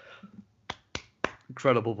 tackles.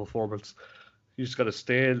 Incredible performance. You just got to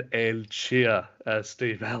stand and cheer, as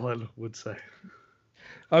Steve Allen would say.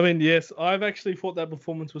 I mean, yes, I've actually thought that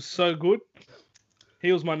performance was so good.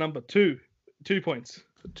 He was my number 2. 2 points.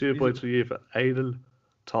 2 points for you for Aiden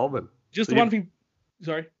Tolman. Just So the one thing.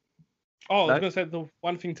 Sorry. Oh, I was No? going to say the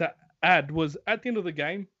one thing to add was at the end of the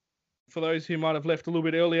game, for those who might have left a little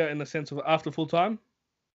bit earlier in the sense of after full time,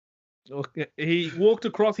 he walked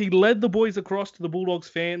across, he led the boys across to the Bulldogs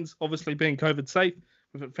fans, obviously being COVID safe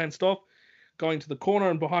with it fenced off, going to the corner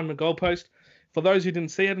and behind the goalpost. For those who didn't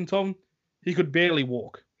see it in Tom, he could barely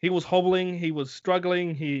walk. He was hobbling, he was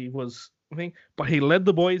struggling, but he led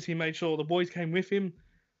the boys. He made sure the boys came with him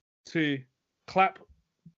to clap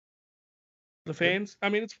the fans. I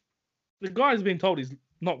mean, the guy's been told he's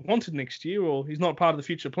not wanted next year or he's not part of the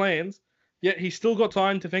future plans. Yet he's still got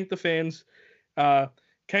time to thank the fans.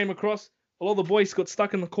 Came across, a lot of the boys got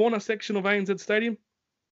stuck in the corner section of ANZ Stadium.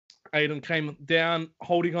 Aiden came down,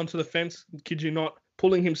 holding onto the fence, kid you not,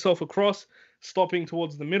 pulling himself across, stopping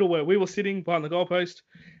towards the middle where we were sitting behind the goalpost,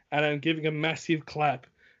 and then giving a massive clap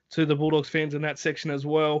to the Bulldogs fans in that section as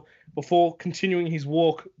well, before continuing his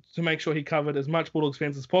walk to make sure he covered as much Bulldogs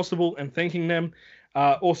fans as possible and thanking them.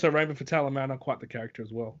 Also, Raymond Fatalamauna, quite the character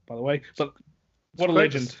as well, by the way. But what a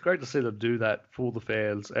legend. It's great to see them do that for the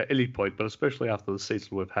fans at any point, but especially after the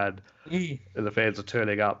season we've had, and the fans are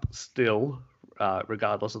turning up still,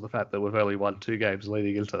 regardless of the fact that we've only won 2 games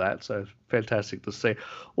leading into that. So fantastic to see.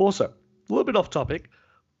 Also, a little bit off topic,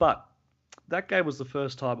 but that game was the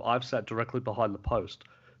first time I've sat directly behind the post.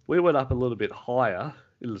 We went up a little bit higher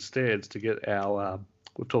in the stands to get our,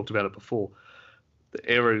 we've talked about it before, the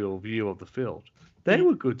aerial view of the field. They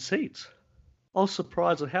were good seats. I was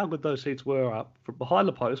surprised at how good those seats were up. From behind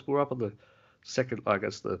the post, we're up on the second, I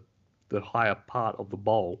guess, the higher part of the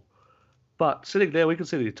bowl. But sitting there, we could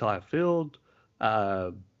see the entire field.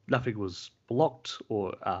 Nothing was blocked,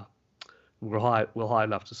 or we're high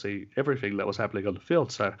enough to see everything that was happening on the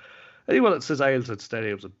field. So anyone that says ANZ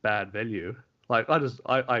Stadium's a bad venue, like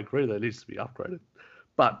I agree that it needs to be upgraded.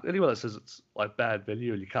 But anyone that says it's like bad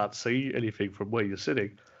venue and you can't see anything from where you're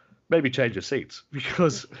sitting, maybe change your seats,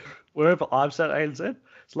 because wherever I've sat at ANZ,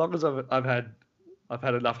 as long as I've had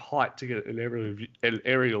enough height to get an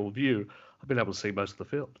aerial view, I've been able to see most of the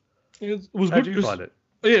field. It was How good. do you find it?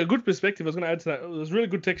 Yeah, good perspective. I was going to add to that. It was really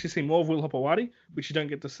good to actually see more of Will Hopewadi, which you don't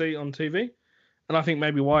get to see on TV. And I think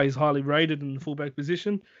maybe why he's highly rated in the fullback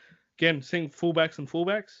position. Again, seeing fullbacks and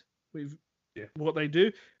fullbacks with what they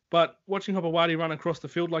do. But watching Hopewadi run across the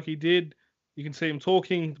field like he did, you can see him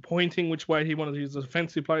talking, pointing which way he wanted his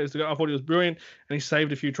offensive players to go. I thought he was brilliant, and he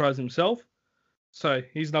saved a few tries himself. So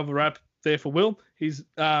he's another wrap there for Will.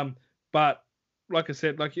 But like I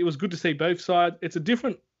said, like it was good to see both sides. It's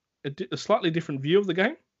a slightly different view of the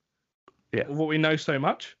game. Yeah, of what we know so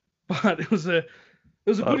much. But it was a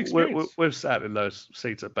good experience. We've sat in those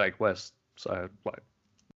seats at Bank West, so like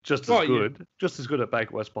just as good at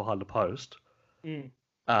Bank West behind the post.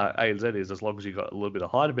 ANZ is, as long as you got a little bit of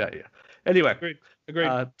height about you. Anyway,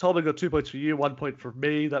 agreed. Tolman got 2 points for you, 1 point for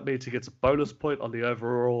me. That means he gets a bonus point on the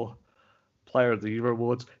overall Player of the Year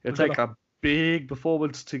awards. It'll take a big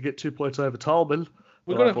performance to get 2 points over Tolman.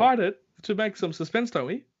 We've got to hide it to make some suspense, don't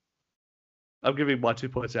we? I'm giving my 2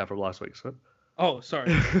 points out from last week, so. Oh,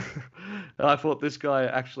 sorry. I thought this guy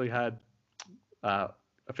actually had a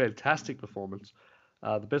fantastic performance.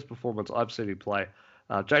 The best performance I've seen him play.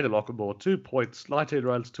 Jayden Lockenmore, 2 points, 19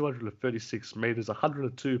 runs, 236 metres,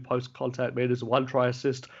 102 post-contact metres, 1 try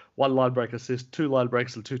assist, 1 line break assist, 2 line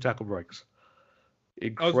breaks, and 2 tackle breaks.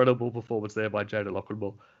 Incredible performance there by Jayden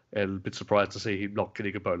Lockenmore, and a bit surprised to see him not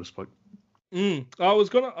getting a bonus point. I was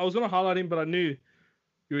gonna highlight him, but I knew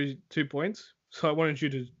you were 2 points, so I wanted you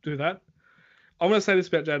to do that. I'm gonna say this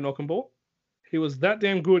about Jayden Lockenmore. He was that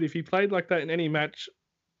damn good. If he played like that in any match,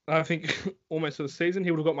 I think almost for the season,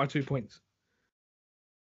 he would have got my 2 points.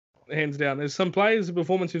 Hands down. There's some players in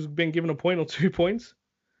performance who's been given a point or 2 points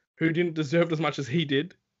who didn't deserve it as much as he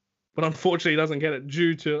did, but unfortunately he doesn't get it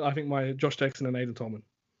due to, I think, my Josh Jackson and Aiden Tolman.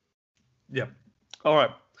 Yeah. All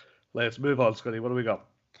right. Let's move on, Scotty. What do we got?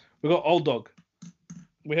 We got Old Dog.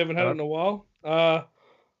 We haven't had it in a while.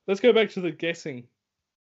 Let's go back to the guessing.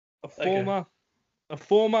 A former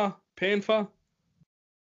Panther,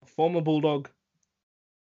 a former Bulldog.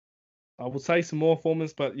 I will say some more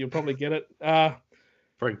formers, but you'll probably get it.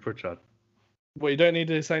 Frank Pritchard. Well, you don't need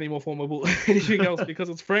to say any more anything else because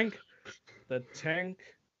it's Frank the Tank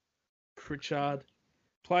Pritchard,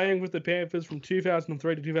 playing with the Panthers from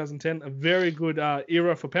 2003 to 2010. A very good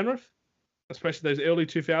era for Penrith, especially those early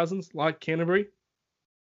 2000s, like Canterbury.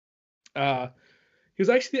 He was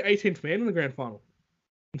actually the 18th man in the grand final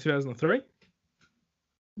in 2003.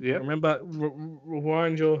 Yeah. Remember,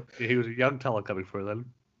 rewind your... Yeah, he was a young talent coming through then.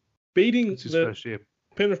 Beating his first year.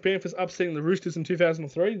 Penrith Panthers, upsetting the Roosters in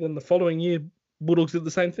 2003. Then the following year, Bulldogs did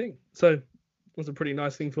the same thing. So it was a pretty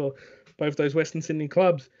nice thing for both those Western Sydney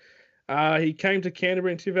clubs. He came to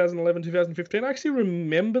Canterbury in 2011, 2015. I actually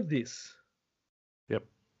remember this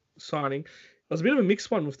signing. It was a bit of a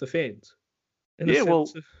mixed one with the fans.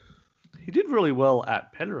 He did really well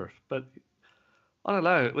at Penrith, but I don't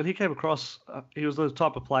know. When he came across, he was the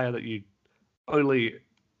type of player that you only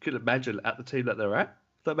could imagine at the team that they're at.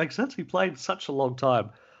 If that makes sense. He played such a long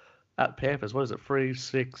time at Panthers. What is it, 3,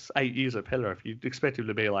 6, 8 years at Penrith? You'd expect him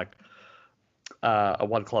to be like a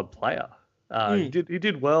one-club player. He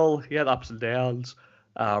did well. He had ups and downs,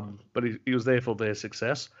 but he was there for their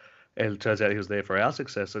success. And it turns out he was there for our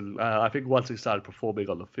success. And I think once he started performing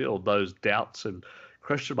on the field, those doubts and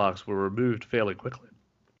question marks were removed fairly quickly.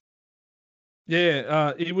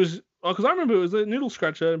 Yeah, it was because I remember it was a noodle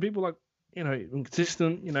scratcher, and people were like,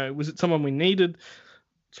 inconsistent. Was it someone we needed,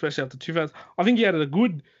 especially after 2000? I think he added a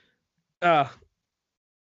good. I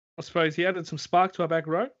suppose he added some spark to our back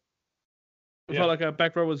row. I felt like our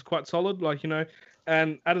back row was quite solid,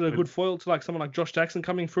 and added a good foil to someone like Josh Jackson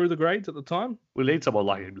coming through the grades at the time. We need someone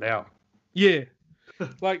like him now. Yeah,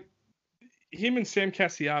 like him and Sam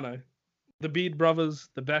Cassiano, the Beard Brothers,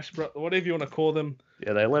 the Bash Brothers, whatever you want to call them.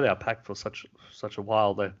 Yeah, they led our pack for such a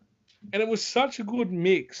while there. And it was such a good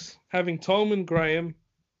mix, having Tolman, Graham,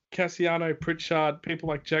 Cassiano, Pritchard, people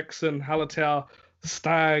like Jackson, Hallertau,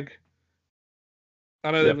 Stagg. I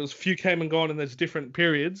know there was a few came and gone, and there's different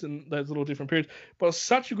periods, and there's little different periods. But it was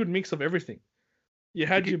such a good mix of everything. You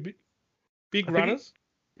had your big runners.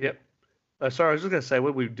 Yep. Sorry, I was just going to say,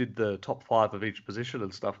 when we did the top 5 of each position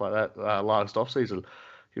and stuff like that last off-season,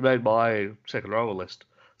 he made my second rower list.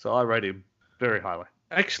 So I rate him very highly.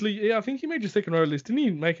 Actually, yeah, I think he made your second rower list. Didn't he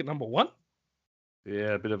make it number 1?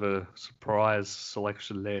 Yeah, a bit of a surprise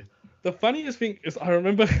selection there. The funniest thing is I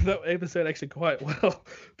remember that episode actually quite well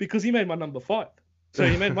because he made my number 5. So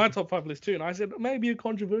he made my top 5 list too. And I said, maybe a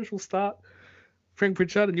controversial start, Frank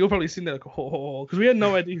Pritchard. And you're probably sitting there because we had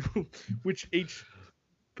no idea which each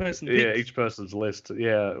person picked. Yeah, each person's list.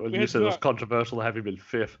 Yeah, when you said it was controversial to have him in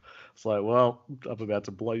 5th, it's like, well, I'm about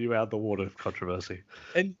to blow you out the water of controversy.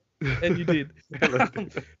 And you did. Because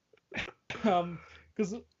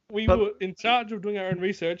we were in charge of doing our own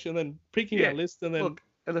research and then picking our list. And then look,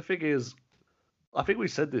 and the thing is, I think we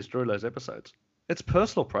said this during those episodes. It's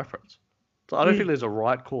personal preference. So I don't think there's a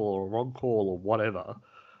right call or a wrong call or whatever.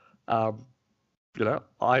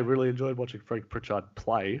 I really enjoyed watching Frank Pritchard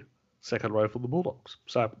play second row for the Bulldogs.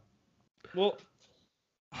 So,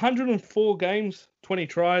 104 games, 20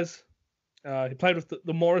 tries. He played with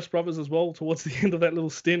the Morris brothers as well towards the end of that little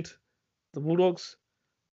stint. The Bulldogs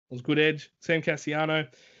was good edge. Sam Cassiano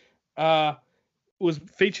was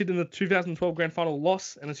featured in the 2012 grand final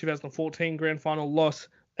loss and the 2014 grand final loss.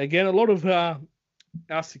 Again, a lot of our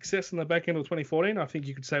success in the back end of 2014, I think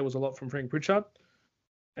you could say, was a lot from Frank Pritchard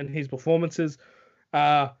and his performances,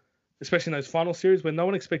 especially in those final series where no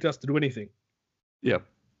one expected us to do anything. Yeah.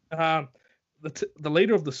 The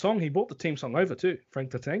leader of the song, he brought the team song over too,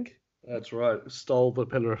 Frank the Tank. That's right. Stole the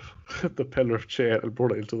Penrith chair and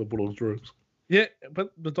brought it into the Bulldogs rooms. Yeah,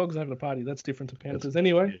 but the Dogs having a party. That's different to Panthers.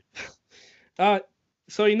 Anyway.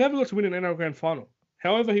 So he never got to win an NRL grand final.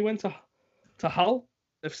 However, he went to Hull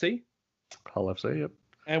FC. Hull FC, yep.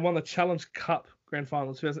 And won the Challenge Cup grand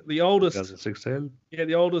final. The oldest. 2016. Yeah,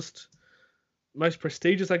 the oldest, most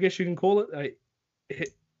prestigious, I guess you can call it.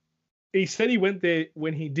 He said he went there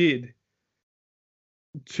when he did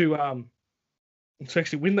to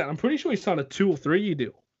actually win that. I'm pretty sure he signed a 2 or 3 year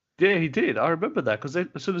deal. Yeah, he did. I remember that because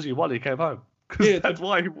as soon as he won, he came home. Yeah, that's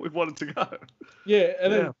why he wanted to go. Yeah,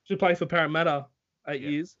 and then to play for Parramatta 8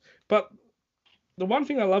 years. But the one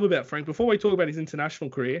thing I love about Frank, before we talk about his international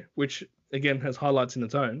career, which again has highlights in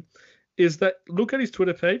its own, is that look at his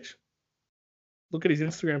Twitter page, look at his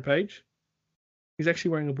Instagram page. He's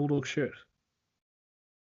actually wearing a Bulldog shirt.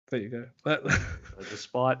 There you go.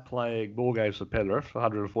 Despite playing more games for Penrith,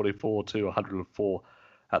 144 to 104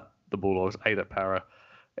 at the Bulldogs, 8 at Para,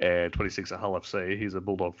 and 26 at Hull FC, he's a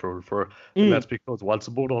Bulldog for and that's because once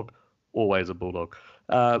a Bulldog, always a Bulldog.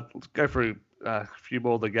 Let's go through a few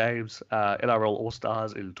more of the games. NRL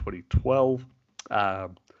All-Stars in 2012.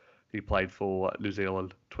 He played for New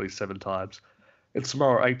Zealand 27 times. And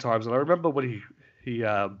Samoa 8 times. And I remember when he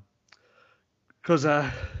because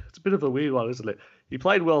it's a bit of a weird one, isn't it? He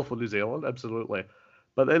played well for New Zealand, absolutely.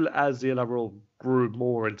 But then as the NRL grew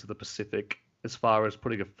more into the Pacific, as far as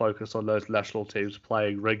putting a focus on those national teams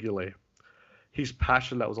playing regularly, his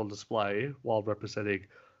passion that was on display while representing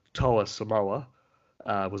Toa Samoa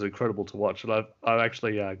was incredible to watch. And I've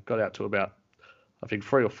actually got out to about, I think,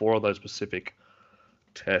 3 or 4 of those Pacific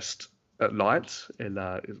tests at night. And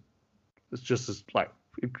it's just this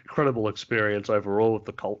incredible experience overall with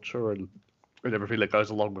the culture and everything that goes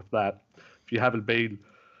along with that. If you haven't been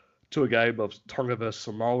to a game of Tonga versus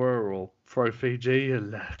Samoa or Pro Fiji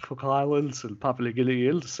and Cook Islands and Papua New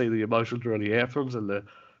Guinea to see the emotions around the anthems and the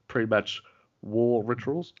pre-match war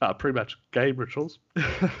rituals, pre-match game rituals,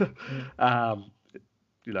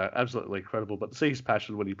 absolutely incredible. But to see his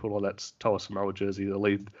passion when he put on that Toa Samoa jersey to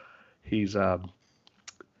lead his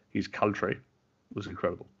country was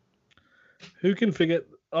incredible. Who can forget?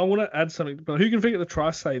 I want to add something, but who can forget the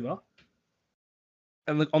try saver?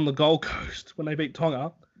 And on the Gold Coast when they beat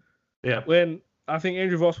Tonga. Yeah. When I think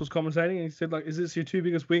Andrew Voss was commentating, and he said, like, is this your two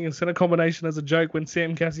biggest wing and centre combination as a joke when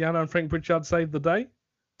Sam Cassiano and Frank Pritchard saved the day?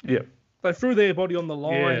 Yeah. They threw their body on the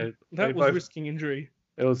line. Yeah, That was risking injury.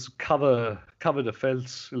 It was cover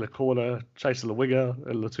defence in the corner, chasing the winger,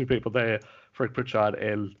 and the two people there, Frank Pritchard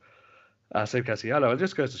and Sam Cassiano. It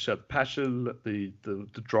just goes to show the passion, the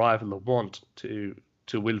drive, and the want to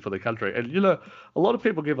win for the country. And, a lot of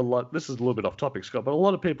people give a lot, this is a little bit off topic, Scott, but a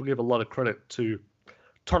lot of people give a lot of credit to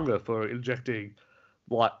Tonga for injecting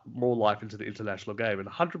more life into the international game. And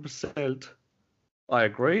 100%, I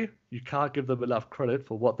agree. You can't give them enough credit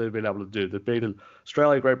for what they've been able to do. They've beaten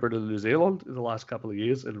Australia, Great Britain, and New Zealand in the last couple of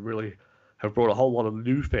years and really have brought a whole lot of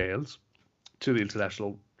new fans to the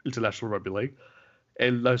international rugby league.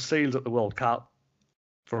 And those scenes at the World Cup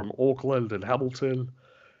from Auckland and Hamilton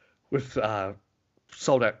with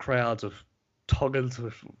sold-out crowds of Tongans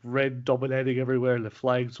with red dominating everywhere and the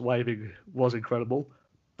flags waving was incredible.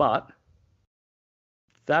 But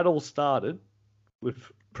that all started with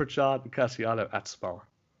Pritchard and Cassiano at Samoa.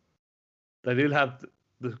 They didn't have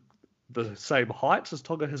the same heights as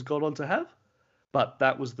Tonga has gone on to have, but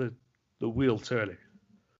that was the wheel turning.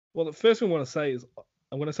 Well, the first thing I want to say is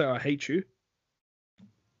I'm going to say I hate you.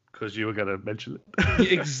 Because you were going to mention it.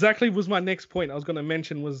 Yeah, exactly was my next point. I was going to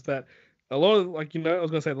mention was that a lot of, I was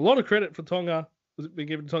going to say a lot of credit for Tonga was being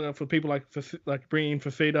given to Tonga for people like bringing in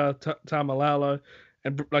Fafita, Tamalalo,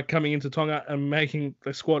 and like coming into Tonga and making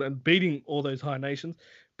the squad and beating all those high nations.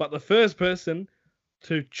 But the first person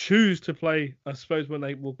to choose to play, I suppose, when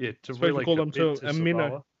they will really call them to a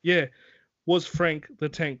minnow, was Frank the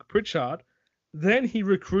Tank Pritchard. Then he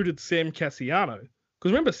recruited Sam Cassiano.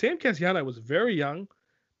 Because remember, Sam Cassiano was very young,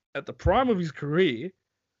 at the prime of his career.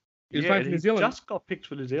 He was playing for New Zealand. Just got picked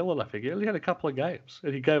for New Zealand, I think. He only had a couple of games,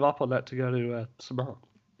 and he gave up on that to go to Samoa.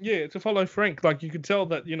 Yeah, to follow Frank. Like, you could tell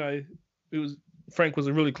that, Frank was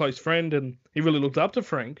a really close friend, and he really looked up to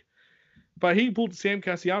Frank. But he pulled Sam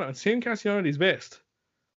Cassiano, and Sam Cassiano at his best.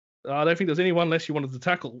 I don't think there's anyone less you wanted to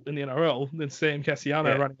tackle in the NRL than Sam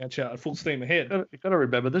Cassiano running at full steam ahead. You've got to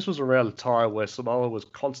remember, this was around the time where Samoa was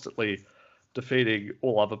constantly defeating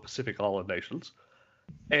all other Pacific Island nations.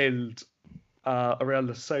 And around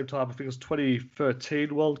the same time, I think it was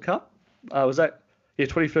 2013 World Cup. Was that? Yeah,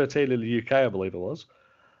 2013 in the UK, I believe it was.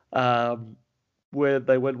 Where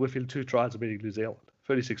they went within 2 tries of beating New Zealand,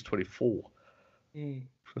 36-24. I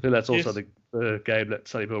think that's also the game that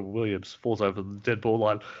Sonny Bill-Williams falls over the dead ball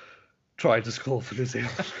line trying to score for New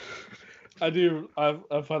Zealand. I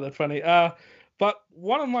find that funny. But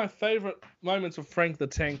one of my favourite moments of Frank the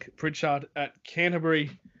Tank Pritchard at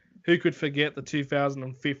Canterbury, who could forget the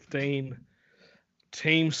 2015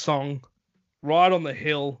 team song, right on the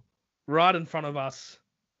hill, right in front of us.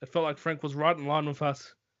 It felt like Frank was right in line with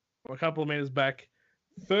us, a couple of metres back.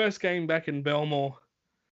 First game back in Belmore.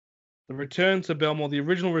 The return to Belmore, the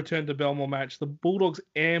original return to Belmore match. The Bulldogs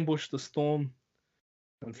ambush the Storm.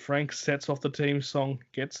 And Frank sets off the team song,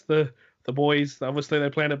 gets the boys. Obviously,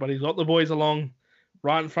 they planned it, but he's got the boys along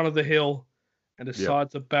right in front of the hill and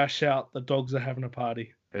decides to bash out the Dogs are having a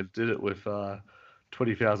party. And did it with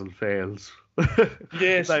 20,000 fans.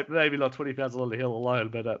 Yes. Maybe not 20,000 on the hill alone,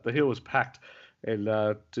 but the hill was packed. And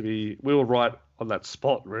we were right on that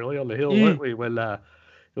spot, really, on the hill, weren't we? When it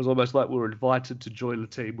was almost like we were invited to join the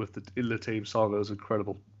team in the team song. It was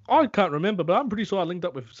incredible. I can't remember, but I'm pretty sure I linked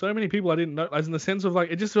up with so many people I didn't know. As in the sense of,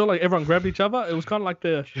 like, it just felt like everyone grabbed each other. It was kind of like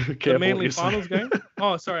the Manly finals game.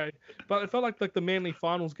 Oh, sorry. But it felt like the Manly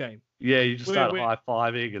finals game. Yeah, you just started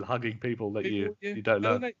high-fiving and hugging people that you don't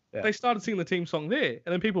know. They started singing the team song there,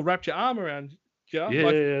 and then people wrapped your arm around you.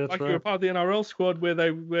 Like you're a part of the NRL squad where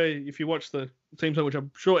if you watch the team song, which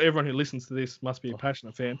I'm sure everyone who listens to this must be a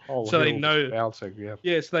passionate fan. So they know. Bouncing,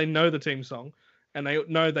 so they know the team song. And they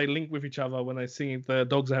know they link with each other when they sing the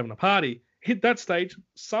Dogs are having a party. Hit that stage,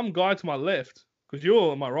 some guy to my left, because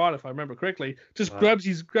you're on my right if I remember correctly, just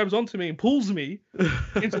grabs onto me and pulls me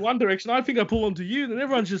into one direction. I think I pull onto you, then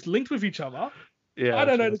everyone's just linked with each other. Yeah, I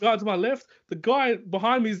don't know the guy to my left. The guy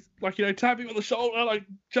behind me is like, tapping on the shoulder, like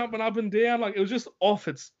jumping up and down. Like, it was just off.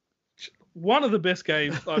 It's one of the best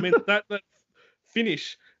games. I mean, that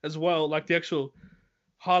finish as well, like the actual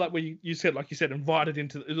highlight where you said, invited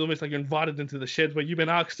into, it's almost like you're invited into the sheds where you've been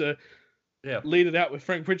asked to lead it out with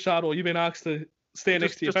Frank Pritchard, or you've been asked to stand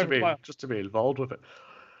next to your favorite player. Just to be involved with it.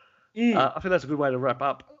 I think that's a good way to wrap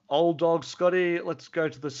up. Old dog Scotty, let's go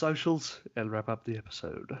to the socials and wrap up the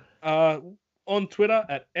episode. On Twitter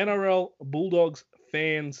at NRL Bulldogs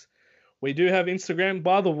Fans. We do have Instagram.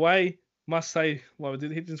 By the way, must say, we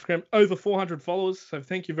did hit Instagram, over 400 followers. So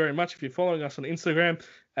thank you very much if you're following us on Instagram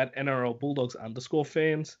at NRL Bulldogs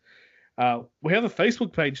 _fans. We have a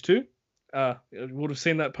Facebook page too. You would have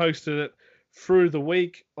seen that posted at through the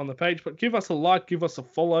week on the page. But give us a like, give us a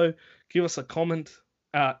follow, give us a comment.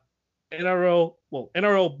 NRL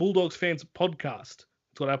Bulldogs Fans Podcast.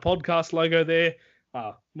 It's got our podcast logo there.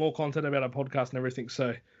 More content about our podcast and everything.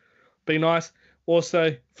 So be nice.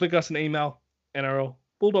 Also, flick us an email,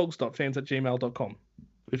 nrlbulldogs.fans@gmail.com.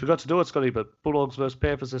 We forgot to do it, Scotty, but Bulldogs versus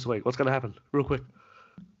Panthers this week. What's going to happen? Real quick.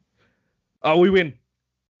 We win.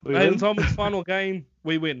 We Hayden win? Thomas' final game,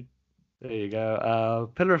 we win. There you go.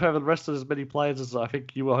 Penrith haven't rested as many players as I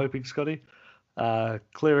think you were hoping, Scotty.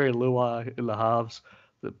 Cleary and Luai in the halves.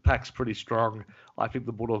 The pack's pretty strong. I think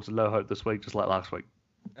the Bulldogs are no hope this week, just like last week.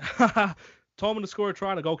 Tom to score a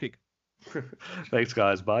try and a goal kick. Thanks,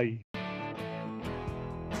 guys. Bye.